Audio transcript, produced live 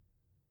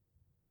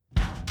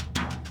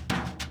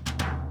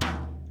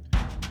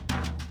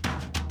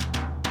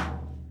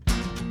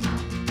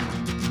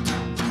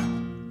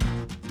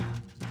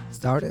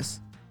start us?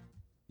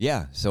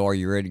 Yeah. So are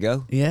you ready to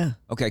go? Yeah.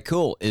 Okay,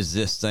 cool. Is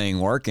this thing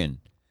working?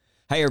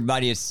 Hey,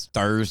 everybody, it's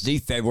Thursday,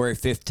 February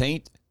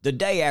 15th, the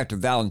day after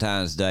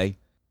Valentine's Day.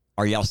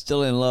 Are y'all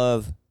still in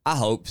love? I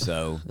hope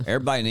so.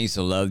 Everybody needs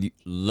to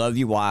love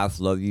your wife,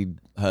 love your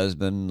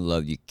husband,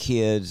 love your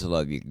kids,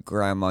 love your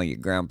grandma, your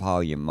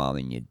grandpa, your mom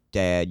and your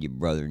dad, your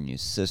brother and your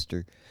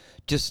sister.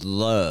 Just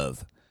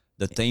love.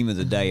 The theme of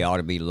the day ought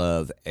to be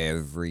love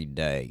every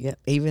day. Yep.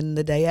 Even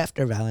the day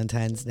after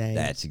Valentine's Day.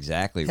 That's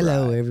exactly right.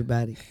 Hello,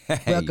 everybody.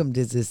 Hey. Welcome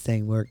to This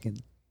Thing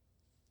Working.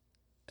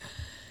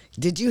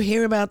 Did you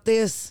hear about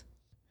this?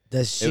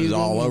 The shooting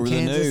all over in the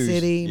Kansas news.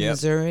 City, Yep.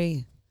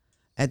 Missouri,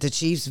 at the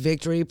Chiefs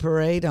Victory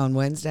Parade on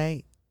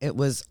Wednesday. It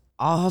was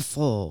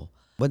awful.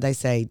 What'd they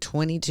say?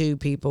 22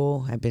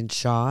 people have been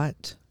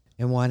shot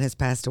and one has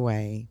passed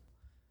away.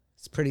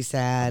 It's pretty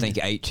sad. I think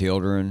 8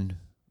 children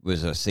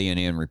was a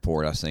CNN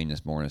report I seen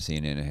this morning, a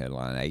CNN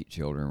headline. 8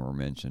 children were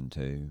mentioned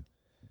too.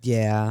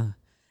 Yeah.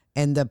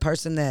 And the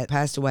person that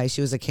passed away, she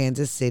was a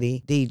Kansas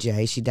City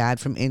DJ. She died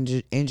from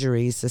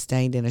injuries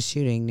sustained in a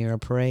shooting near a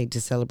parade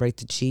to celebrate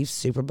the Chiefs'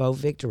 Super Bowl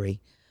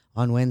victory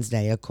on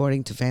Wednesday,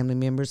 according to family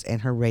members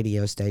and her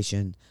radio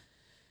station.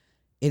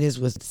 It is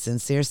with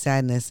sincere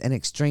sadness and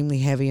extremely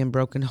heavy and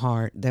broken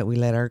heart that we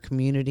let our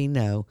community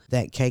know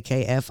that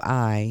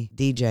KKFI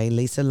DJ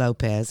Lisa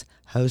Lopez,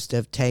 host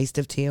of Taste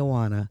of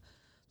Tijuana,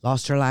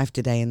 lost her life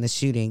today in the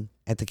shooting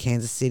at the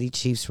Kansas City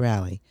Chiefs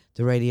rally,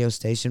 the radio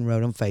station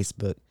wrote on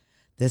Facebook.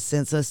 This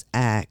senseless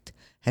act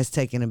has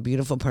taken a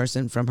beautiful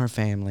person from her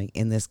family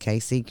in this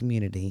KC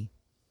community.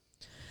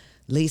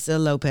 Lisa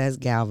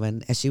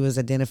Lopez-Galvan, as she was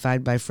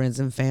identified by friends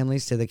and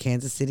families to the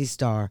Kansas City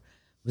Star,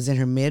 was in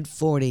her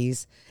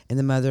mid-40s and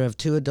the mother of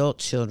 2 adult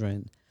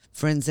children.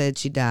 Friends said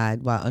she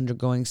died while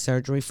undergoing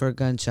surgery for a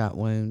gunshot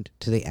wound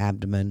to the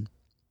abdomen.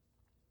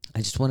 I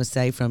just want to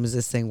say from Is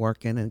This Thing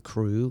Working and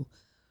crew,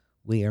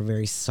 we are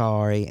very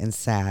sorry and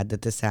sad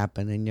that this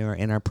happened, and you're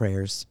in our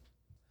prayers.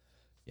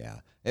 Yeah.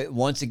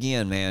 Once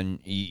again, man,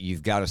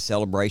 you've got a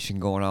celebration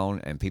going on,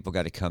 and people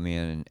got to come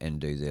in and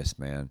do this,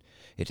 man.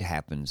 It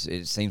happens.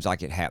 It seems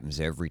like it happens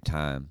every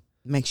time.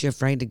 Makes you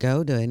afraid to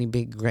go to any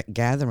big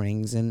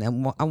gatherings, and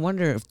I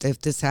wonder if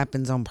this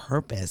happens on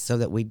purpose so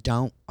that we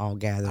don't all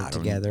gather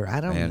together.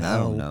 I don't know. I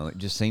don't know. It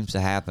just seems to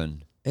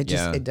happen. It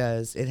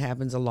does. It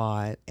happens a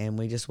lot, and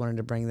we just wanted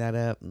to bring that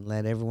up and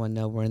let everyone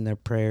know we're in their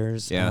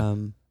prayers. Yeah.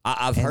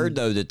 I've heard,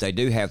 though, that they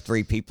do have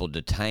 3 people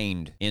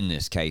detained in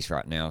this case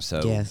right now.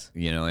 So, yes.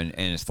 And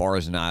as far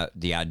as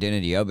the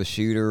identity of a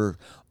shooter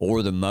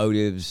or the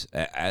motives,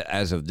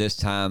 as of this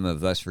time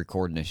of us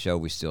recording this show,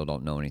 we still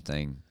don't know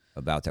anything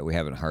about that. We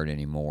haven't heard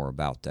any more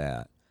about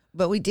that.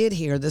 But we did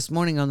hear this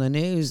morning on the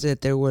news that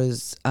there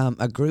was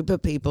a group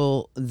of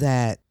people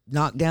that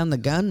knocked down the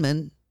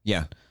gunman.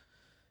 Yeah.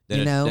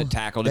 That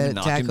tackled him and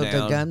knocked him down.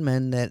 The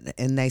gunman,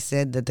 and they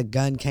said that the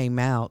gun came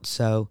out.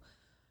 So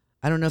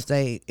I don't know if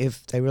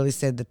they really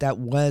said that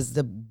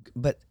was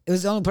but it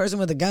was the only person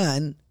with a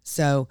gun.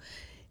 So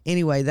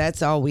anyway,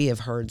 that's all we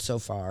have heard so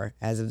far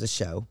as of the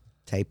show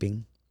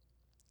taping.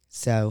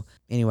 So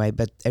anyway,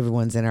 but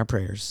everyone's in our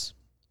prayers.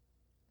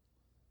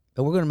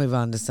 But we're going to move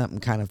on to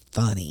something kind of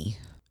funny.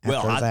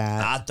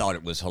 I thought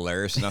it was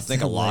hilarious, and I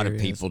think a lot of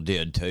people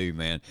did too,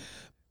 man.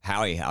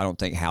 I don't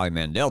think Howie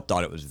Mandell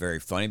thought it was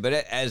very funny, but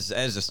as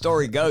the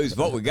story goes,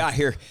 what we got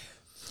here,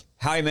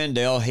 Howie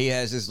Mandell, he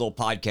has his little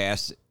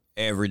podcast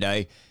every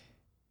day,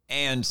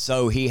 and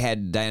so he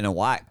had Dana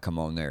White come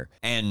on there.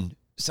 And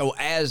so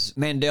as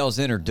Mandell's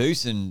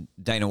introducing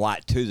Dana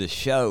White to the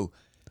show,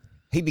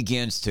 he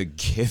begins to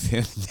give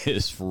him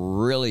this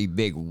really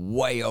big,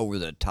 way over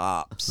the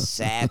top,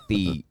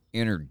 sappy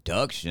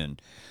introduction.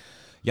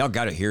 Y'all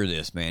got to hear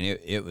this, man.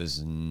 It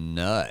was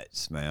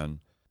nuts, man.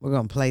 We're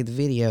going to play the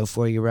video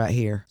for you right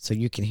here so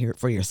you can hear it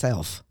for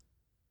yourself.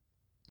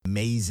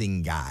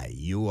 Amazing guy.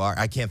 You are.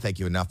 I can't thank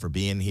you enough for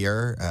being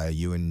here.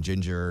 You and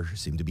Ginger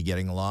seem to be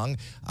getting along.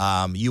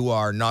 You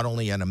are not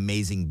only an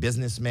amazing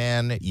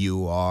businessman,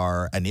 you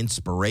are an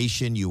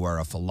inspiration. You are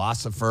a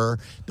philosopher.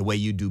 The way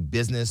you do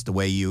business, the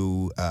way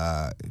you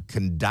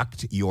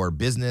conduct your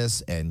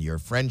business and your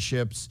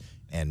friendships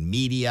and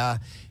media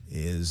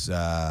is,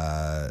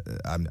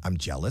 I'm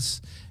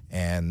jealous.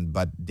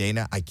 But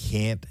Dana, I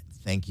can't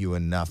thank you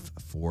enough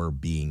for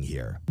being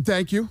here.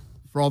 Thank you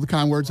for all the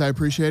kind words. I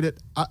appreciate it.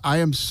 I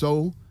am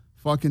so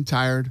fucking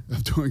tired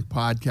of doing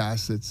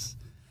podcasts.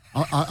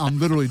 I'm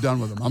literally done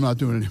with them. I'm not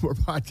doing any more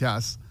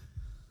podcasts.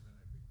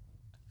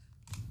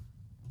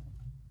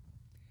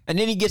 And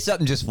then he gets up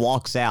and just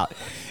walks out.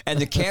 And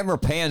the camera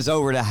pans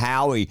over to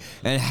Howie,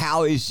 and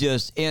Howie's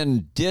just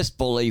in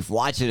disbelief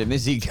watching him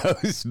as he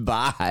goes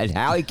by. And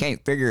Howie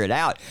can't figure it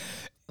out.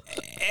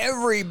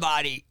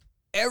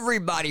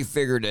 Everybody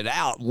figured it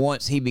out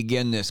once he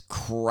began this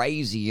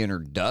crazy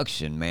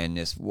introduction, man,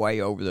 this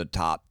way over the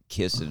top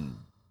kissing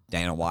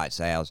Dana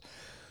White's ass.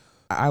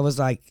 I was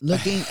like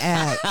looking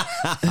at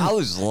I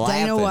was laughing.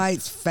 Dana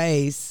White's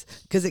face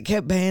because it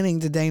kept panning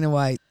to Dana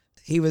White.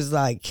 He was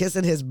like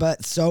kissing his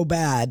butt so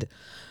bad,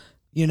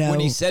 you know. When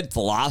he said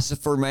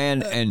philosopher,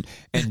 man, and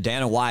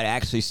Dana White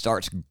actually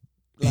starts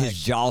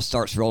his jaw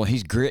starts rolling.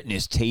 He's gritting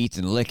his teeth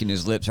and licking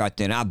his lips right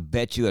then. I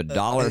bet you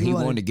 $1 he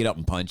wanted to get up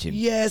and punch him.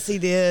 Yes, he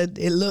did.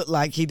 It looked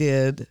like he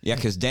did. Yeah,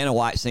 because Dana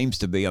White seems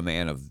to be a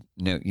man of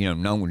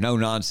no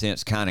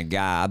nonsense kind of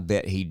guy. I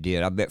bet he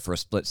did. I bet for a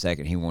split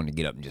second he wanted to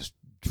get up and just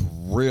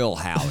drill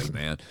Howie,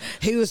 man.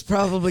 He was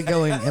probably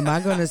going, am I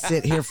going to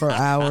sit here for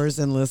hours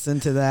and listen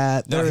to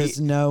that? There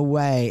is no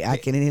way I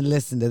can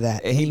listen to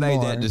that He anymore.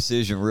 made that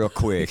decision real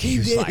quick. He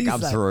was like, I'm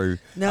through.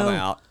 No, I'm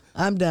out.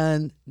 I'm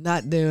done.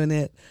 Not doing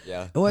it.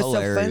 Yeah. And what's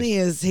hilarious. so funny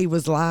is he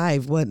was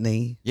live, wasn't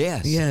he?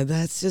 Yes. Yeah,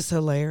 that's just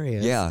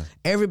hilarious. Yeah.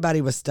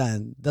 Everybody was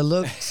stunned. The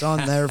looks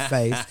on their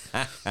face.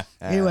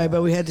 Anyway,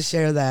 but we had to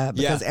share that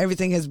because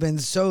everything has been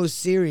so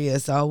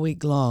serious all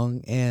week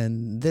long,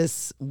 and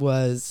this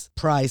was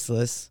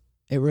priceless.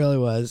 It really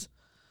was.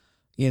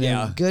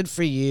 Good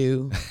for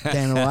you,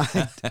 Dana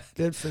White.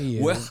 Good for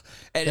you. Well,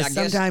 and I guess,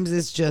 sometimes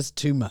it's just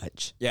too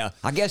much. Yeah.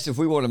 I guess if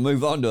we want to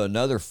move on to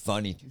another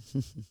funny...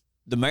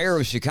 The mayor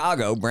of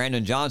Chicago,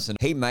 Brandon Johnson,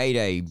 he made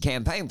a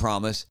campaign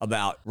promise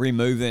about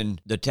removing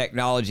the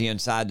technology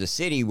inside the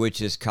city,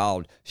 which is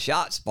called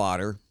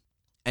ShotSpotter.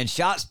 And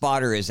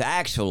ShotSpotter is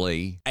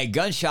actually a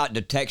gunshot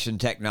detection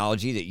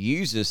technology that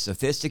uses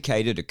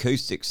sophisticated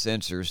acoustic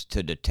sensors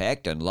to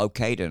detect and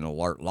locate and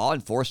alert law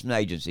enforcement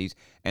agencies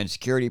and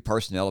security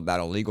personnel about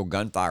illegal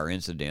gunfire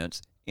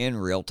incidents in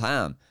real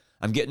time.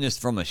 I'm getting this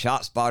from a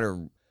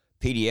ShotSpotter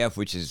PDF,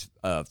 which is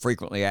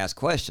frequently asked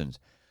questions.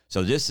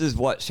 So this is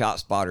what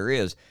ShotSpotter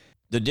is.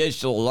 The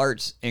digital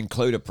alerts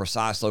include a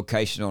precise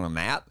location on a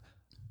map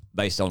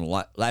based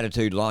on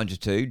latitude,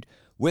 longitude,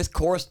 with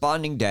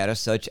corresponding data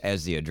such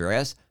as the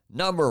address,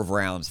 number of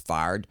rounds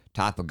fired,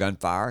 type of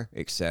gunfire,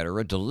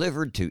 etc.,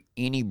 delivered to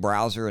any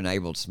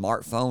browser-enabled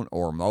smartphone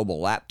or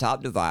mobile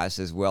laptop device,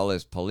 as well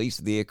as police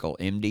vehicle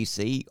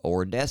MDC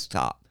or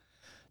desktop.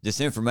 This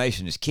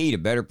information is key to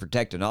better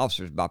protecting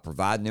officers by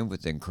providing them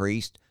with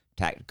increased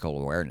tactical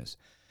awareness.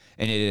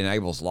 And it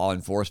enables law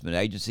enforcement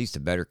agencies to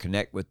better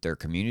connect with their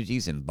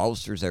communities and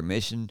bolsters their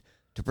mission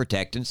to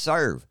protect and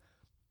serve.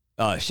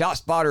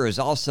 ShotSpotter is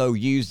also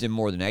used in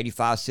more than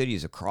 85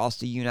 cities across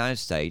the United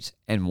States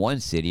and one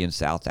city in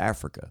South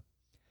Africa.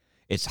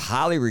 It's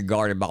highly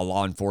regarded by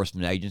law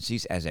enforcement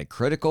agencies as a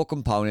critical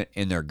component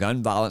in their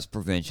gun violence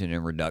prevention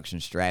and reduction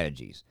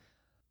strategies.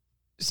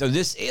 So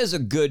this is a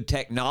good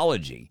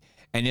technology,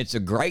 and it's a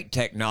great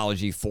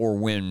technology for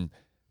when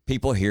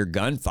people hear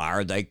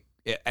gunfire.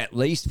 At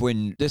least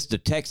when this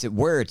detects it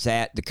where it's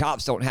at, the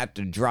cops don't have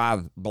to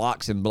drive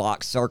blocks and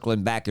blocks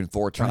circling back and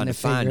forth trying to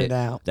find it.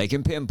 They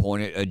can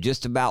pinpoint it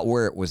just about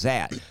where it was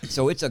at.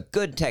 So it's a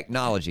good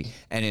technology.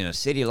 And in a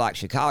city like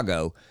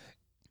Chicago,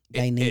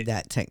 they need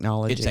that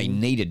technology. It's a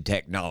needed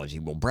technology.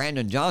 Well,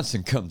 Brandon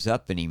Johnson comes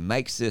up and he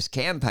makes this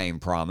campaign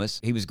promise.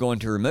 He was going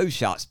to remove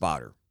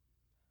ShotSpotter.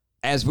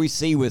 As we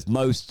see with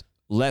most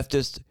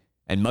leftists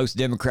and most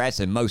Democrats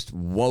and most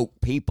woke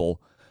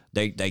people,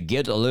 They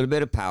get a little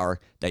bit of power.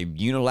 They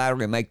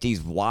unilaterally make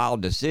these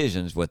wild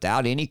decisions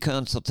without any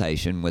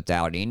consultation,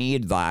 without any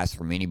advice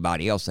from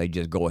anybody else. They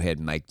just go ahead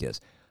and make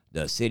this.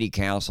 The city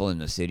council in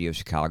the city of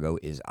Chicago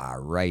is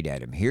irate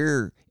at him.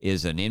 Here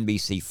is an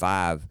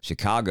NBC5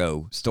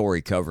 Chicago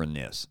story covering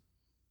this.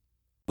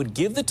 Would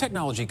give the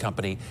technology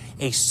company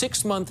a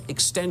 6-month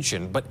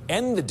extension, but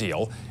end the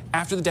deal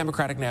after the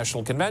Democratic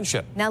National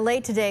Convention. Now,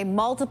 late today,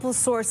 multiple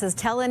sources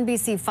tell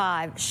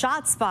NBC5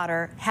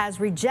 ShotSpotter has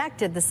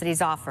rejected the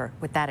city's offer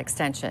with that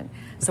extension.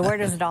 So where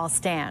does it all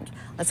stand?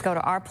 Let's go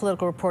to our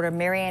political reporter,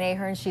 Marianne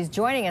Ahern. She's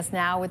joining us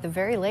now with the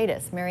very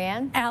latest.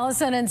 Marianne?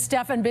 Allison and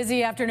Stefan,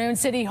 busy afternoon.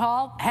 City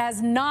Hall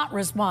has not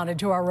responded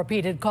to our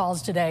repeated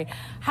calls today.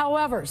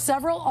 However,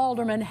 several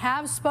aldermen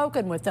have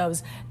spoken with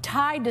those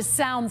tied to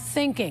Sound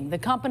Thinking, the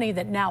company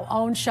that now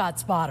owns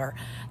ShotSpotter.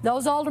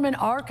 Those aldermen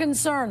are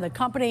concerned the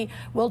company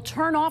will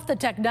turn off the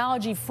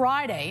technology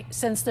Friday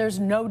since there's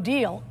no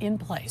deal in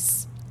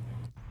place.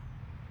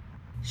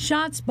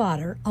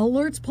 ShotSpotter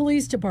alerts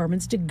police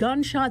departments to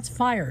gunshots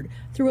fired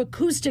through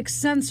acoustic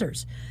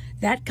sensors.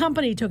 That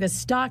company took a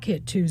stock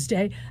hit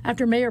Tuesday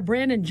after Mayor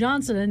Brandon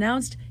Johnson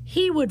announced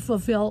he would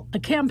fulfill a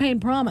campaign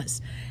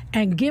promise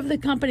and give the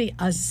company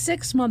a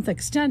 6-month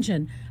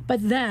extension,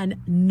 but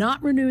then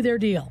not renew their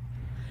deal.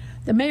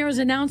 The mayor's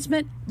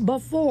announcement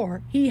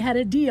before he had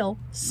a deal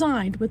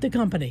signed with the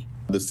company.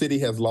 The city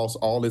has lost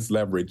all its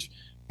leverage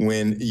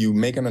when you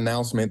make an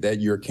announcement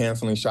that you're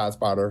canceling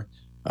ShotSpotter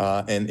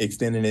and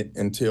extending it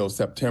until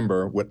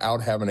September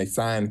without having a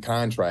signed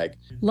contract.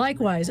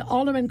 Likewise,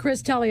 Alderman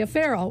Chris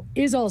Taliaferro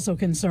is also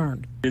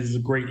concerned. It is a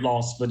great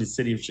loss for the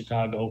city of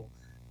Chicago,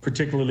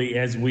 particularly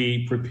as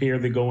we prepare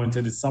to go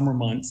into the summer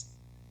months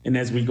and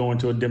as we go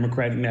into a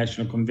Democratic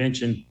National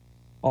Convention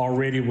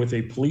already with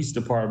a police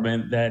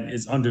department that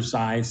is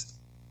undersized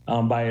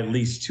by at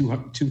least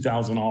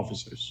 2,000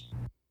 officers.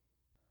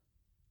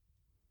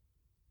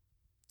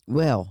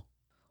 Well,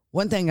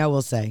 one thing I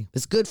will say,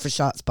 it's good for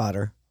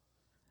ShotSpotter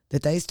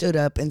that they stood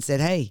up and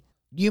said, hey,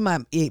 you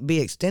might be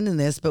extending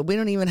this, but we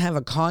don't even have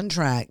a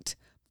contract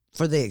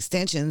for the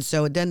extension,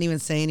 so it doesn't even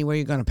say anywhere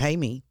you're going to pay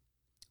me.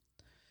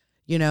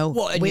 You know,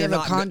 Well, and we you're have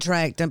a not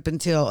contract up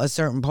until a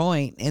certain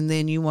point, and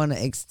then you want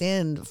to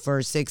extend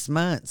for 6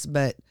 months,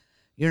 but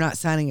you're not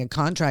signing a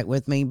contract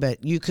with me.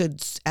 But you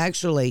could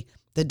actually,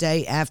 the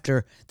day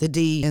after the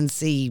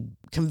DNC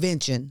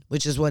convention,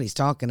 which is what he's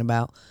talking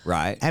about,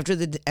 Right. After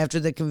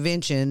the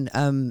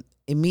convention,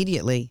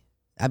 immediately,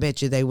 I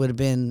bet you they would have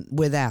been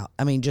without.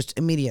 I mean, just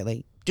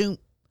immediately. Doom.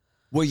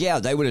 Well, yeah,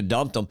 they would have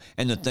dumped them.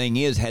 And the thing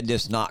is, had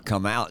this not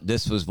come out,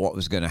 this was what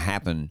was going to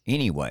happen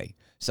anyway.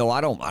 So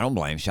I don't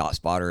blame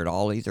ShotSpotter at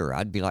all either.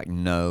 I'd be like,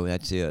 no,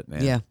 that's it,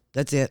 man. Yeah,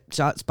 that's it.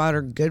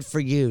 ShotSpotter, good for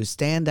you.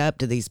 Stand up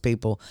to these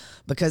people,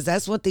 because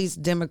that's what these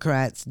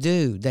Democrats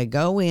do. They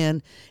go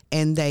in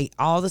and they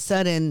all of a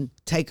sudden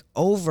take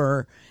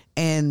over,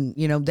 and,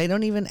 you know, they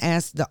don't even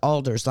ask the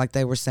alders like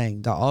they were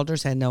saying. The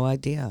alders had no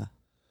idea.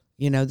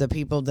 You know, the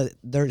people that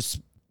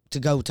there's to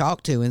go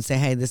talk to and say,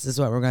 hey, this is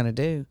what we're going to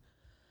do.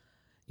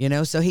 You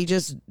know, so he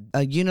just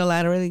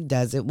unilaterally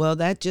does it. Well,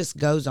 that just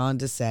goes on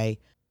to say,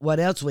 what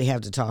else we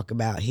have to talk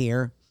about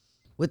here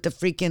with the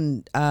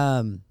freaking,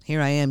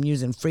 here I am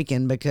using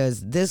freaking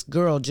because this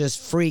girl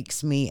just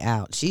freaks me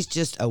out. She's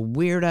just a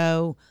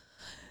weirdo.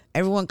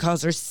 Everyone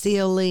calls her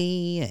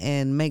silly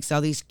and makes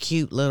all these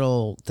cute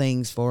little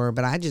things for her.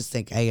 But I just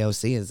think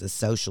AOC is a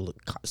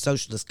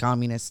socialist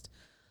communist.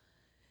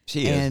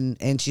 She is.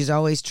 And she's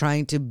always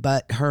trying to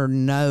butt her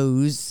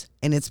nose,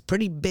 and it's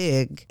pretty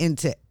big,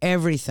 into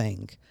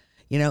everything.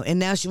 You know, and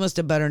now she wants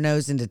to butt her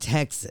nose into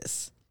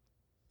Texas.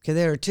 Because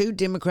there are 2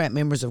 Democrat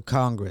members of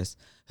Congress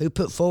who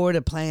put forward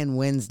a plan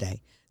Wednesday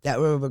that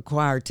will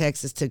require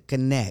Texas to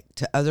connect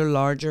to other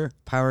larger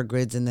power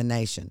grids in the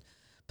nation,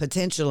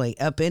 potentially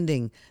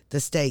upending the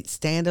state's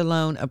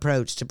standalone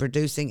approach to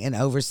producing and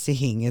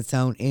overseeing its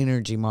own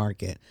energy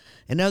market.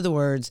 In other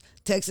words,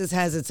 Texas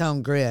has its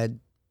own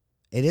grid.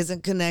 It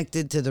isn't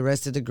connected to the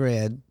rest of the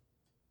grid.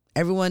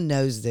 Everyone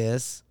knows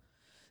this.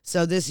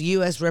 So this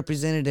U.S.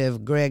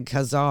 Representative Greg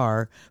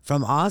Khazar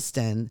from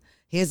Austin,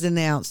 he has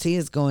announced he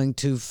is going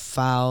to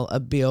file a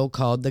bill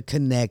called the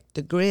Connect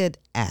the Grid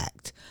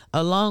Act,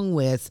 along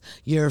with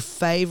your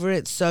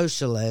favorite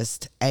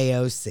socialist,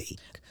 AOC.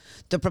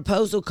 The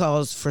proposal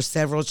calls for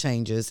several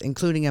changes,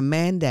 including a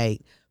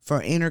mandate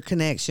for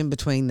interconnection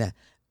between the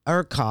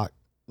ERCOT,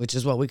 which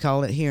is what we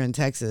call it here in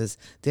Texas,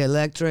 the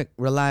Electric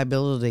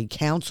Reliability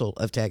Council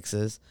of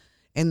Texas,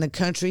 and the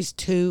country's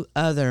 2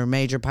 other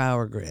major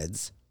power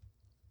grids.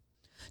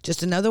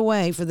 Just another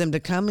way for them to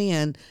come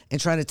in and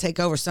try to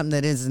take over something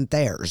that isn't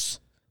theirs.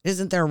 It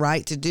isn't their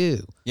right to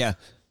do. Yeah.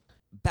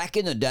 Back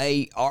in the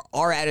day,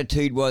 our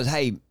attitude was,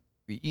 hey,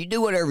 you do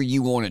whatever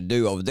you want to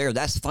do over there.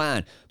 That's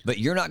fine. But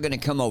you're not going to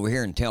come over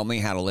here and tell me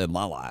how to live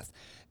my life.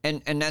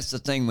 And that's the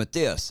thing with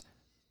this.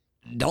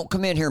 Don't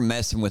come in here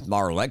messing with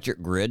our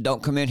electric grid.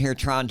 Don't come in here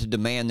trying to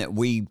demand that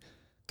we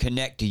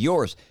connect to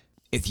yours.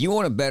 If you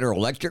want a better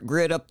electric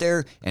grid up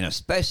there, and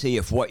especially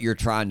if what you're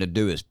trying to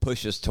do is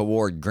push us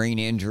toward green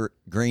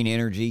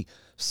energy,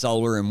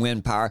 solar and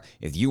wind power,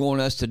 if you want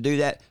us to do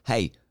that,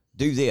 hey,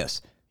 do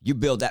this. You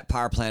build that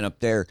power plant up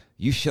there.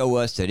 You show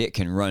us that it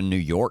can run New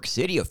York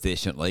City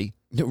efficiently.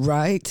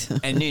 Right.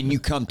 And then you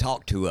come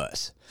talk to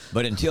us.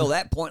 But until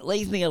that point,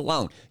 leave me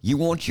alone. You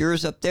want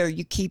yours up there,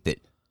 you keep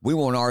it. We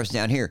want ours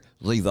down here.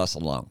 Leave us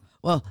alone.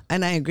 Well,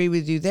 and I agree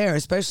with you there,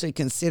 especially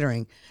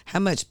considering how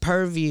much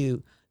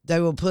purview they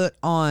will put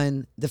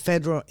on the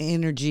Federal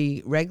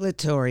Energy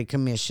Regulatory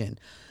Commission.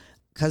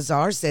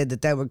 Khazar said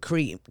that would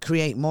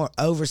create more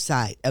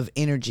oversight of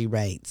energy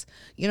rates.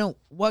 You know,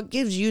 what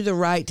gives you the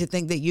right to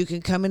think that you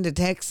can come into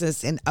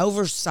Texas and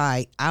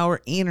oversight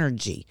our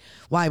energy?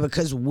 Why?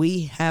 Because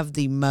we have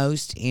the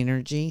most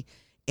energy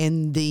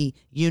in the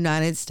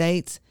United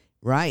States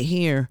right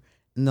here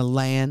in the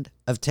land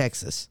of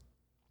Texas.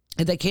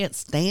 And they can't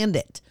stand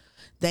it.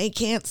 They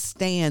can't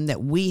stand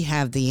that we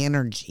have the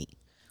energy.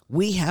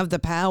 We have the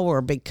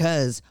power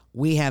because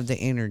we have the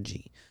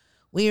energy.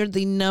 We are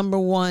the number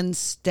 1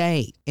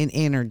 state in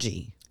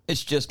energy.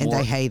 It's just and more,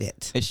 they hate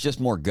it. It's just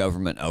more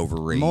government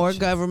overreach. More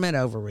government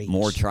overreach.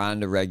 More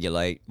trying to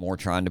regulate, more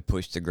trying to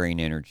push the green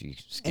energy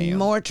scam. And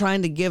more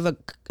trying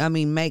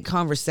to make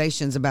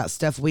conversations about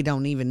stuff we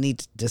don't even need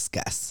to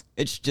discuss.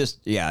 It's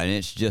just, and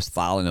it's just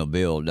filing a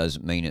bill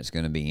doesn't mean it's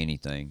going to be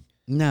anything.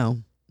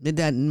 No, it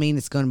doesn't mean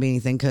it's going to be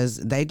anything, because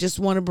they just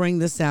want to bring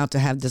this out to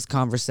have this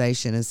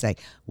conversation and say,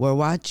 we're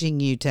watching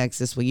you,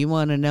 Texas. Well, you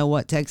want to know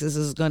what Texas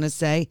is going to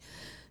say?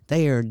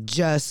 They are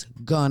just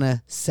going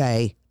to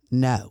say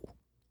no.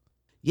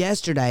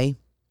 Yesterday,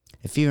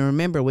 if you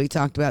remember, we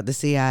talked about the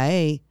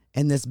CIA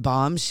and this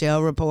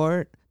bombshell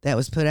report that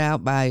was put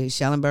out by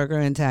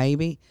Schellenberger and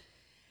Taibbi.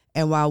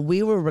 And while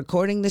we were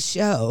recording the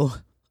show,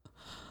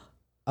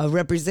 a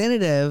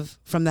representative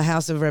from the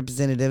House of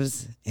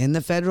Representatives in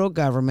the federal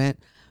government,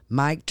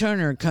 Mike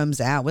Turner,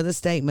 comes out with a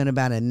statement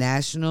about a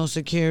national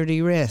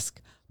security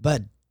risk.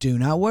 But do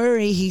not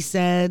worry, he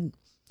said.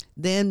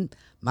 Then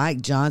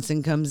Mike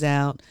Johnson comes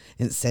out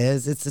and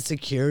says it's a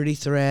security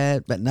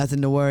threat, but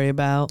nothing to worry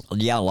about.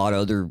 Yeah, a lot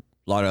of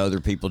other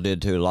people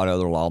did too. A lot of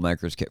other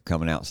lawmakers kept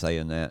coming out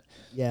saying that.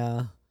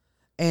 Yeah.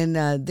 And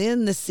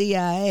then the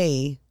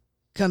CIA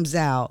comes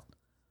out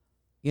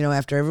You know,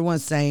 after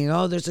everyone's saying,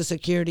 oh, there's a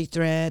security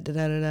threat,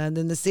 then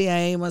the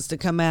CIA wants to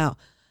come out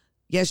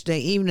yesterday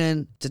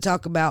evening to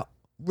talk about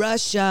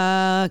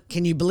Russia.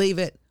 Can you believe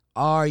it?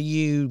 Are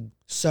you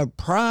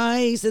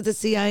surprised that the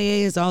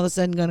CIA is all of a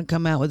sudden going to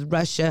come out with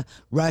Russia?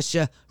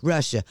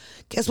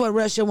 Guess what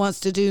Russia wants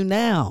to do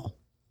now?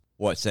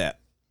 What's that?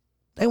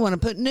 They want to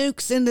put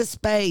nukes into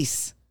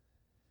space.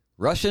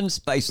 Russian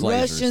space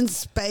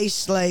lasers.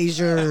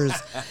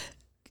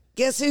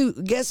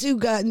 Guess who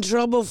got in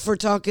trouble for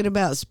talking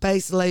about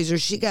space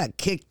lasers? She got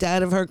kicked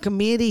out of her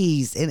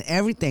committees and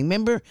everything.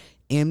 Remember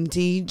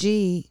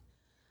MTG?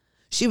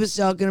 She was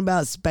talking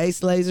about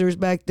space lasers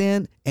back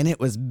then, and it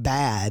was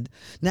bad.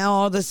 Now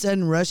all of a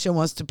sudden Russia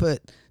wants to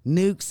put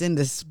nukes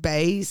into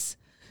space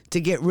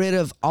to get rid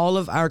of all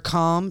of our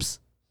comms.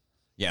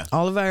 Yeah.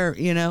 All of our,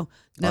 our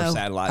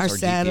satellites,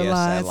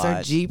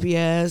 our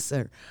GPS,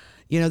 or,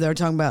 they were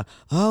talking about,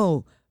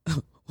 what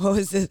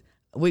was it?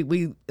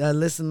 We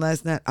listened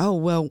last night. Oh,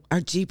 well,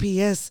 our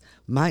GPS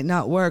might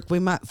not work. We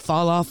might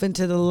fall off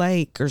into the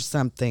lake or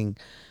something.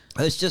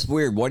 It's just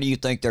weird. What do you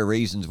think their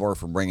reasons were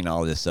for bringing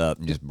all this up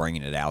and just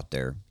bringing it out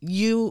there?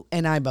 You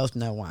and I both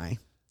know why.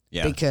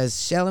 Yeah. Because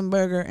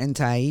Schellenberger and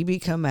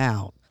Taibbi come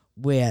out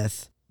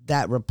with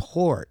that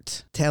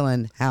report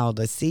telling how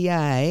the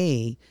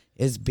CIA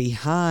is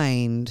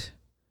behind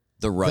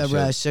the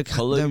Russia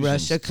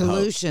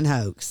Collusion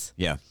hoax.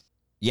 Yeah.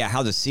 Yeah,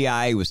 how the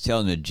CIA was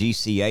telling the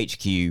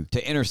GCHQ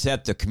to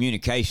intercept the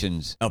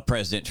communications of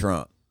President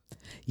Trump.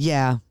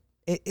 Yeah,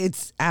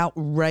 it's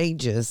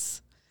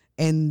outrageous.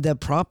 And the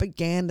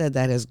propaganda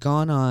that has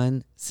gone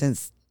on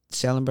since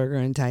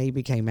Schellenberger and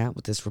Taibbi came out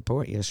with this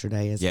report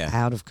yesterday is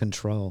out of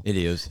control. It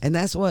is. And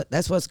that's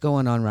what's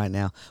going on right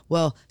now.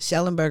 Well,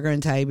 Schellenberger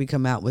and Taibbi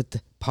come out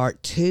with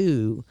part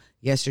 2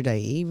 yesterday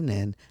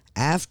evening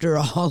after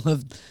all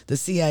of the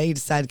CIA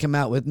decided to come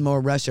out with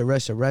more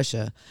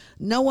Russia.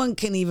 No one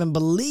can even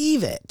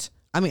believe it.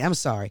 I mean, I'm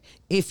sorry.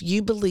 If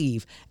you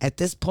believe at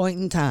this point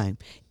in time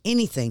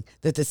anything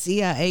that the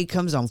CIA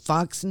comes on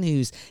Fox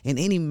News and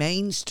any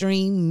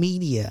mainstream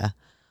media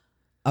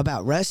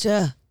about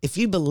Russia, if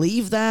you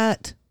believe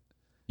that,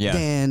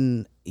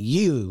 then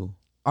you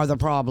are the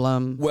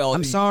problem. Well,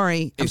 I'm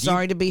sorry. I'm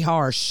sorry to be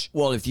harsh.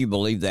 Well, if you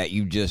believe that,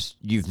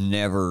 you've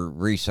never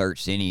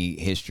researched any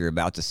history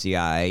about the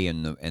CIA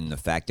and the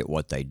fact that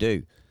what they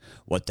do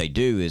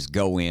is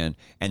go in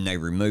and they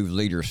remove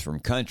leaders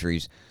from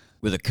countries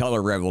with a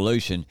color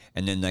revolution,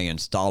 and then they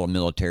install a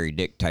military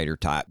dictator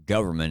type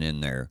government in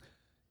there.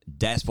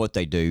 That's what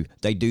they do.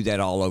 They do that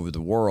all over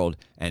the world,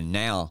 and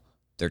now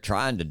they're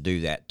trying to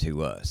do that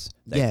to us.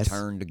 They've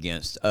turned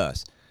against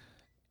us.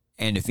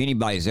 And if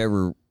anybody's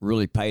ever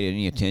really paid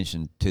any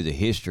attention to the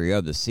history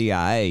of the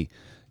CIA,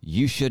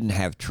 you shouldn't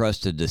have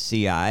trusted the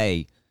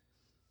CIA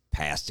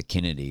past the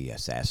Kennedy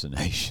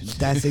assassination.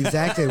 That's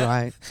exactly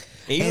right.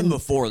 Even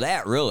before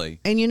that,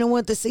 really. And you know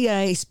what? The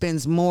CIA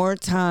spends more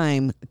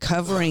time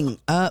covering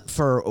up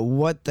for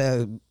what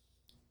the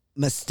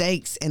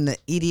mistakes and the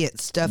idiot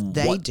stuff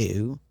they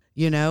do.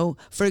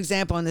 For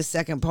example, in the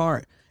second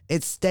part,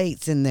 it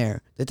states in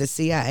there that the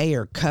CIA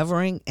are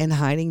covering and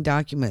hiding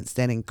documents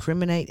that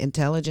incriminate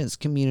intelligence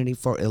community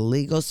for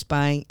illegal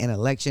spying and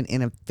election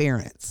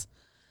interference.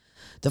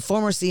 The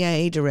former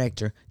CIA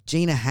director,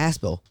 Gina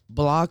Haspel,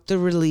 blocked the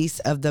release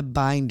of the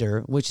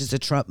binder, which is the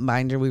Trump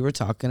binder we were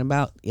talking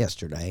about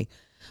yesterday,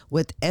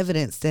 with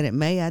evidence that it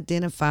may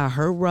identify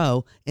her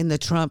role in the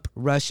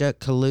Trump-Russia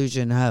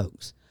collusion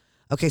hoax.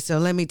 Okay, so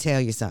let me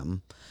tell you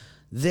something.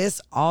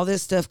 All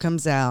this stuff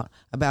comes out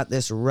about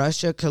this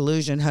Russia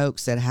collusion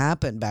hoax that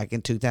happened back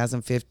in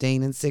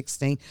 2015 and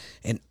 16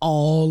 and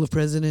all of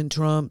President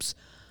Trump's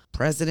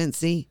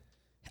presidency,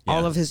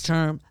 all of his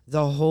term,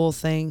 the whole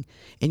thing.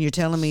 And you're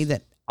telling me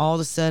that all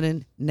of a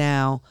sudden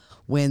now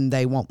when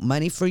they want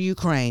money for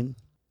Ukraine,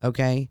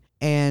 okay,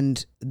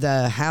 and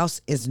the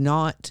House is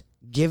not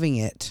giving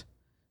it,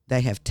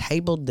 they have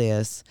tabled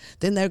this,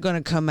 then they're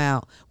going to come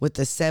out with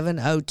the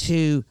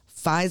 702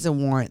 FISA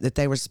warrant that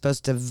they were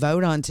supposed to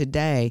vote on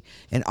today,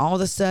 and all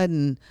of a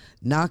sudden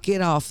knock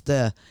it off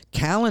the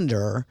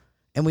calendar,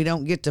 and we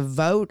don't get to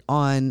vote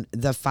on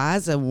the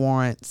FISA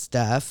warrant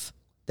stuff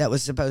that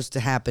was supposed to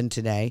happen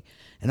today.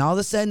 And all of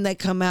a sudden they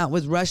come out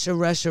with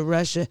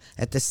Russia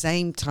at the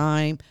same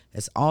time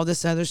as all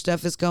this other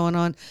stuff is going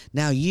on.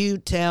 Now you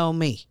tell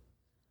me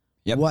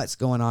what's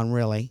going on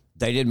really.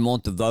 They didn't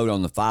want to vote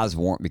on the FISA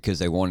warrant because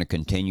they want to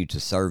continue to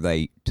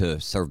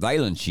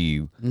surveillance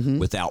you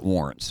without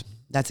warrants.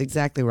 That's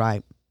exactly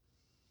right.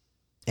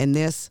 And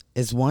this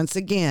is once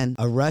again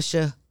a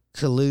Russia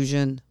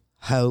collusion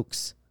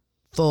hoax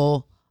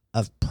full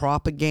of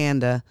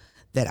propaganda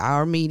that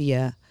our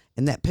media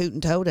and that Putin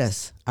told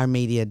us our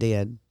media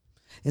did.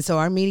 And so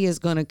our media is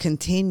going to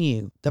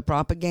continue the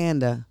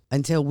propaganda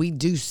until we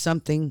do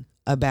something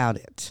about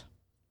it.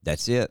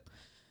 That's it.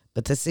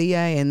 But the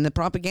CIA and the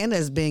propaganda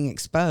is being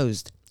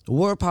exposed.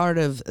 We're part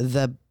of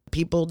the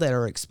people that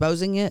are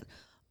exposing it,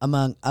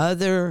 among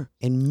other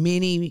and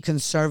many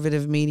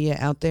conservative media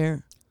out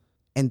there.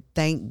 And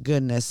thank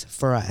goodness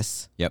for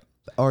us. Yep.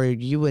 Or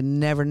you would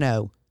never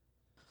know.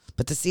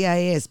 But the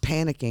CIA is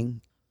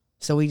panicking.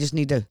 So we just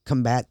need to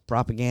combat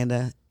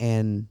propaganda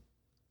and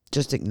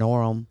just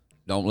ignore them.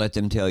 Don't let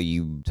them tell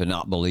you to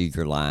not believe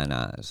your lying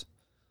eyes.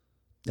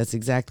 That's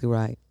exactly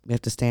right. We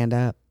have to stand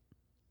up.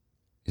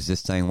 Is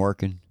this thing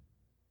working?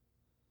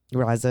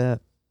 Rise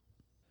up.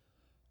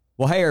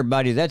 Well, hey,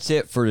 everybody, that's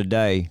it for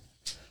today.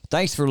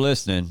 Thanks for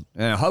listening,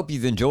 and I hope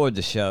you've enjoyed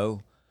the show.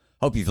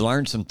 Hope you've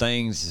learned some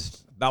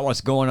things about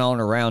what's going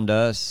on around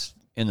us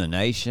in the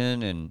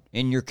nation and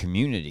in your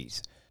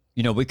communities.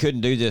 You know, we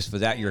couldn't do this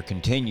without your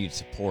continued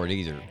support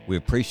either. We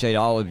appreciate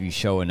all of you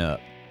showing up,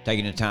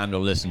 taking the time to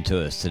listen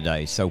to us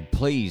today. So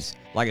please,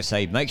 like I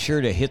say, make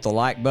sure to hit the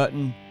like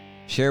button,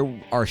 share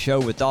our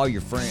show with all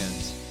your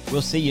friends.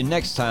 We'll see you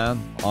next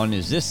time on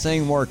Is This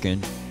Thing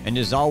Working? And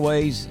as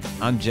always,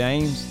 I'm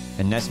James,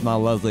 and that's my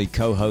lovely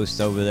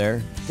co-host over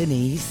there,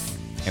 Denise.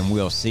 And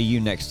we'll see you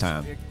next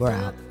time. We're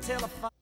out.